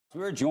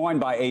We're joined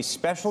by a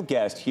special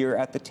guest here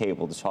at the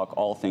table to talk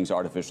all things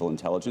artificial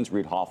intelligence.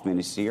 Reid Hoffman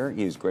is here.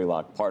 He is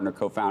Greylock partner,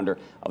 co-founder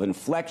of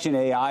Inflection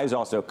AI. He's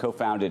also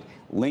co-founded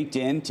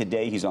LinkedIn.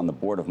 Today, he's on the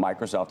board of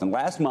Microsoft. And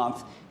last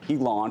month, he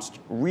launched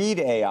Reid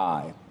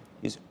AI,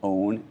 his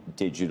own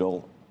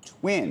digital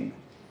twin.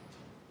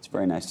 It's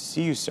very nice to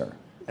see you, sir.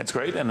 It's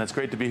great, and it's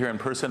great to be here in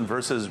person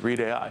versus Reid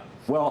AI.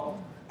 Well,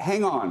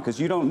 hang on, because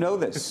you don't know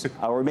this,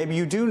 or maybe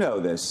you do know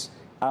this.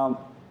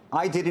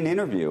 I did an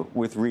interview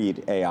with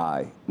Reid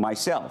AI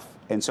myself,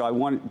 and so I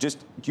want do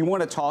you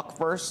want to talk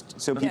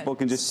first so people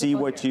can just see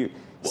what you?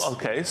 Well,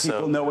 okay,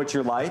 people know what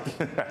you're like.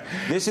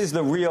 This is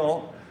the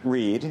real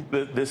Reid.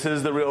 This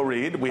is the real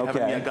Reid. We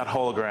haven't yet got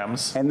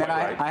holograms. And then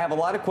I have a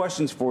lot of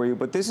questions for you,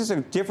 but this is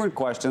a different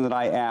question that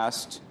I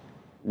asked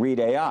Reid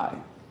AI.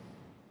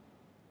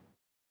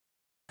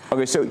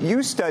 Okay, so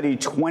you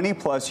studied 20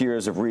 plus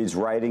years of Reid's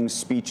writings,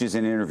 speeches,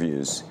 and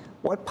interviews.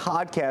 What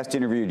podcast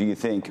interview do you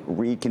think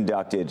Reid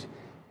conducted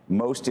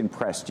most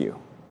impressed you?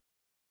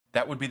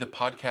 That would be the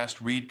podcast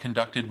Reid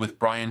conducted with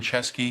Brian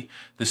Chesky,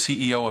 the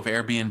CEO of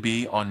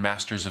Airbnb, on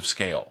Masters of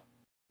Scale.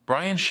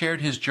 Brian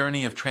shared his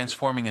journey of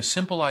transforming a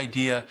simple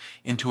idea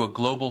into a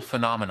global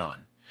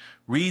phenomenon.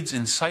 Reid's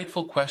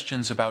insightful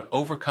questions about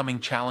overcoming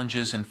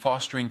challenges and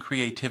fostering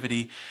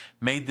creativity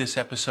made this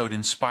episode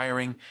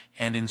inspiring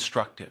and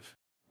instructive.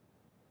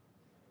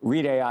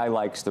 Reid AI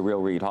likes the real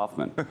Reid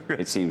Hoffman,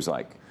 it seems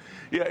like.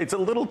 Yeah, it's a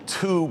little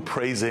too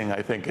praising,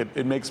 I think.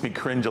 It makes me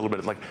cringe a little bit.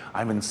 It's like,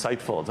 I'm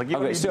insightful. It's like, you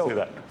don't need to say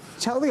that.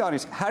 Tell the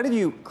audience, how did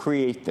you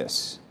create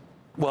this?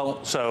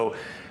 Well, so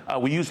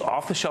we used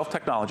off-the-shelf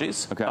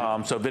technologies. Okay.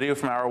 So video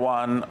from Hour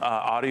One,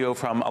 audio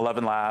from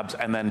 11 Labs,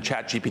 and then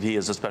ChatGPT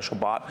is a special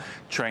bot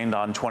trained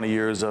on 20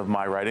 years of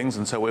my writings.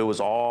 And so it was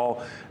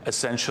all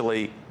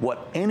essentially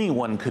what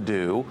anyone could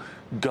do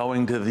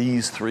going to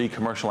these three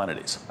commercial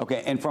entities.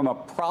 Okay, and from a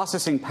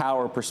processing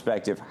power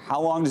perspective,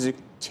 how long does it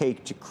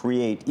take to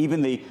create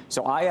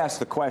so I asked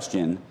the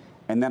question,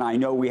 and then I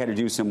know we had to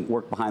do some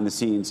work behind the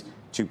scenes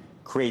to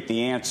create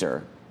the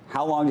answer.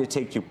 How long did it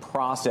take to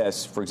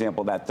process, for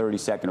example, that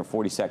 30-second or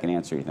 40-second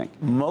answer, you think?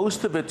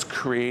 Most of it's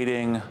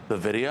creating the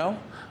video.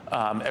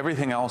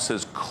 Everything else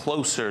is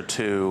closer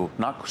to,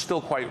 not still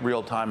quite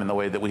real time in the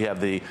way that we have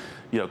the,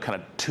 kind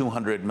of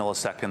 200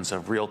 milliseconds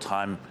of real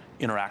time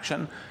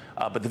interaction.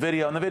 But the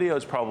video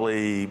is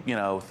probably,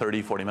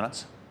 30, 40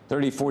 minutes.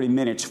 30, 40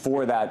 minutes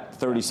for that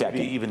 30-second.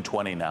 Maybe even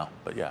 20 now,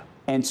 but yeah.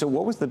 And so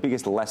what was the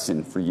biggest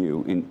lesson for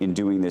you in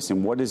doing this,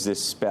 and what does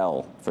this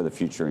spell for the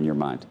future in your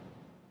mind?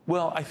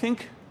 Well, I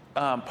think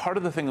part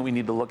of the thing that we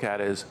need to look at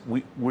is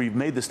we've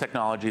made this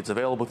technology. It's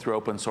available through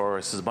open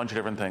source. There's a bunch of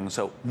different things.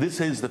 So this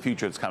is the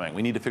future that's coming.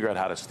 We need to figure out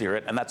how to steer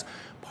it, and that's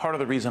part of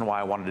the reason why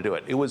I wanted to do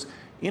it. It was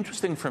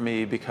interesting for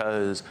me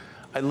because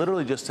I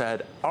literally just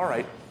said, all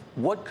right,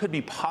 what could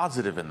be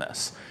positive in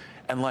this?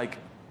 And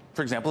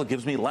for example, it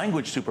gives me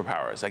language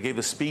superpowers. I gave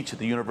a speech at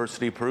the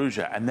University of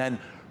Perugia and then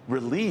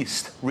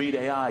released Reid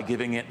AI,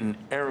 giving it in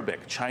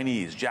Arabic,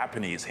 Chinese,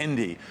 Japanese,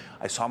 Hindi.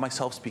 I saw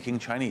myself speaking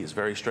Chinese,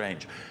 very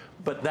strange.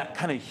 But that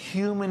kind of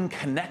human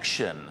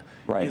connection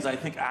is, I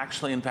think,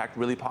 actually, in fact,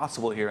 really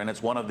possible here. And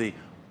it's one of the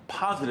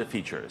positive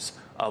features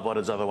of what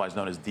is otherwise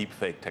known as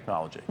deepfake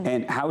technology.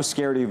 And how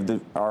scared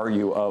are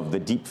you of the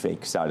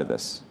deepfake side of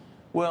this?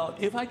 Well,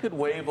 if I could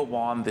wave a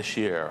wand this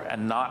year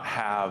and not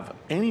have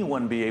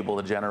anyone be able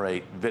to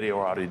generate video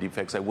or audio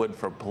deepfakes, I would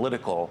for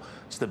political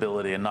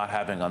stability and not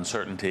having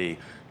uncertainty,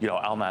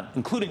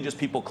 including just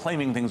people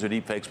claiming things are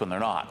deepfakes when they're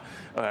not,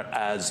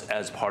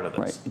 as part of this.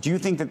 Right. Do you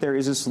think that there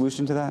is a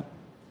solution to that?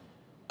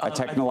 A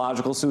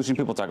technological solution?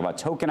 People talk about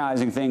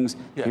tokenizing things.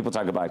 Yeah. People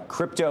talk about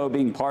crypto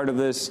being part of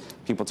this.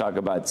 People talk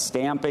about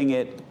stamping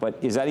it. But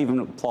is that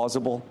even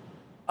plausible?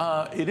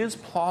 It is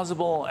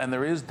plausible, and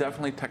there is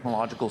definitely a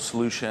technological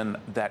solution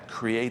that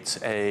creates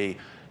a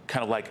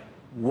kind of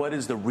what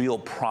is the real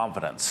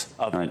provenance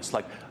of this?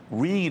 Like,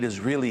 Reid is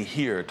really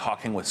here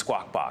talking with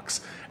Squawk Box,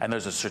 and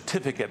there's a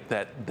certificate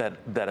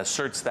that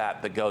asserts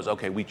that goes,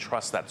 okay, we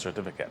trust that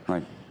certificate.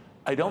 Right.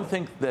 I don't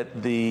think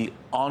that the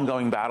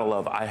ongoing battle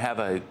of I have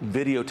a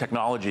video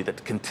technology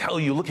that can tell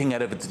you looking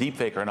at it if it's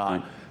deepfake or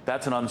not,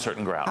 that's an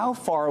uncertain ground. How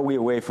far are we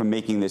away from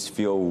making this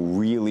feel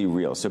really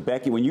real? So,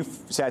 Becky, when you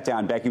sat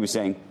down, Becky was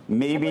saying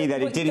maybe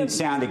that it didn't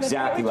sound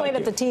exactly like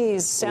at the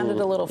T's sounded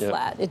a little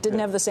flat. It didn't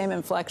have the same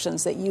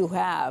inflections that you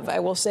have. I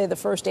will say the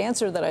first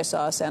answer that I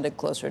saw sounded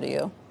closer to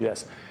you.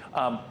 Yes.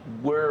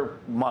 We're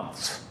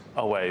months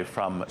away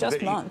from...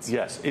 Just months?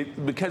 Yes,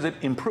 because it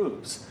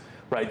improves.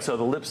 Right, so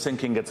the lip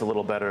syncing gets a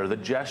little better, the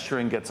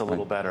gesturing gets a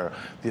little better,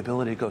 the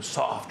ability to go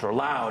soft or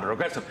loud or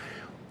aggressive.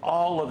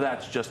 All of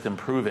that's just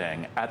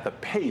improving at the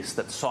pace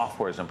that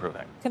software is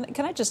improving.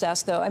 Can I just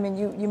ask, though, I mean,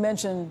 you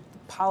mentioned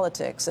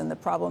politics and the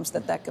problems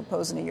that could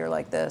pose in a year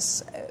like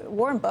this.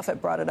 Warren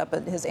Buffett brought it up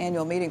at his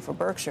annual meeting for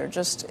Berkshire,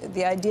 just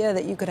the idea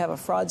that you could have a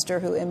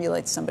fraudster who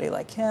emulates somebody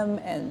like him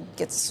and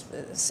gets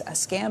a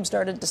scam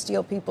started to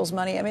steal people's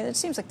money. I mean, it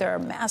seems like there are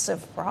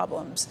massive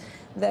problems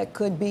that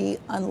could be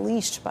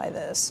unleashed by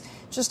this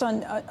just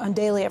on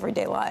daily,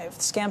 everyday life.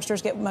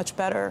 Scamsters get much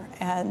better,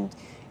 and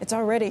It's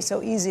already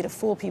so easy to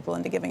fool people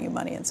into giving you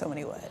money in so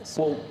many ways.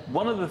 Well,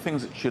 one of the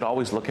things that you should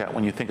always look at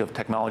when you think of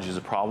technology as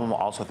a problem,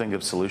 also think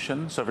of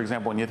solutions. So, for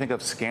example, when you think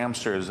of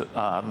scamsters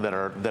that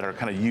are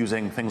kind of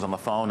using things on the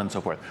phone and so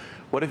forth,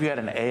 what if you had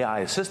an AI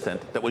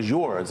assistant that was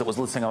yours, that was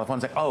listening on the phone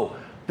saying, oh,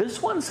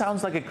 this one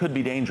sounds like it could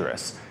be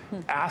dangerous.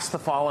 Ask the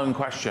following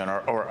question,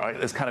 or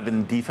is kind of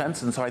in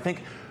defense. And so I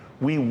think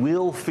we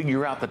will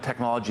figure out the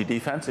technology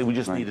defense, and we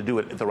just need to do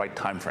it at the right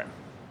time frame.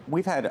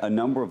 We've had a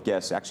number of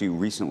guests actually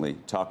recently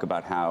talk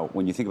about how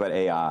when you think about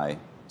AI,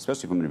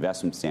 especially from an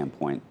investment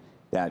standpoint,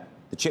 that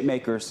the chip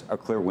makers are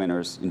clear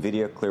winners,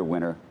 NVIDIA, clear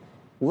winner.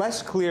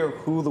 Less clear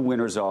who the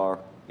winners are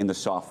in the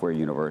software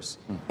universe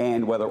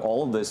and whether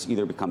all of this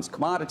either becomes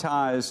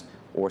commoditized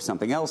or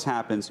something else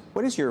happens.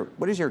 What is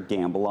your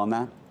gamble on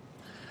that?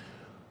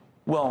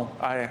 Well,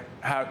 I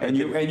have, and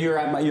you're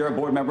a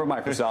board member of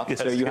Microsoft, yes,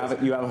 so you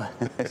have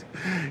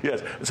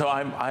yes. So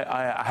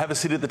I have a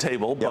seat at the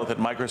table, both at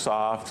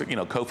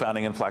Microsoft,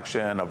 co-founding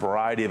Inflection, a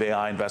variety of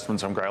AI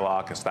investments from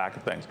Greylock, a stack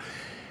of things.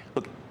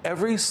 Look,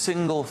 every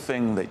single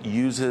thing that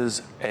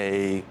uses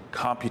a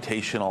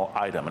computational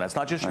item, and it's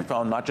not just your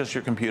phone, not just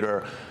your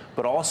computer,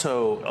 but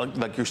also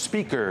like your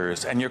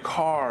speakers and your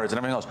cars and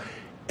everything else.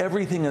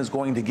 Everything is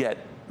going to get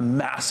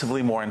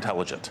massively more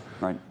intelligent.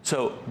 Right.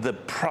 So the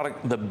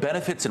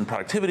benefits in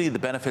productivity, the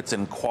benefits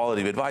in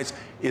quality of advice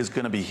is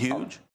going to be huge.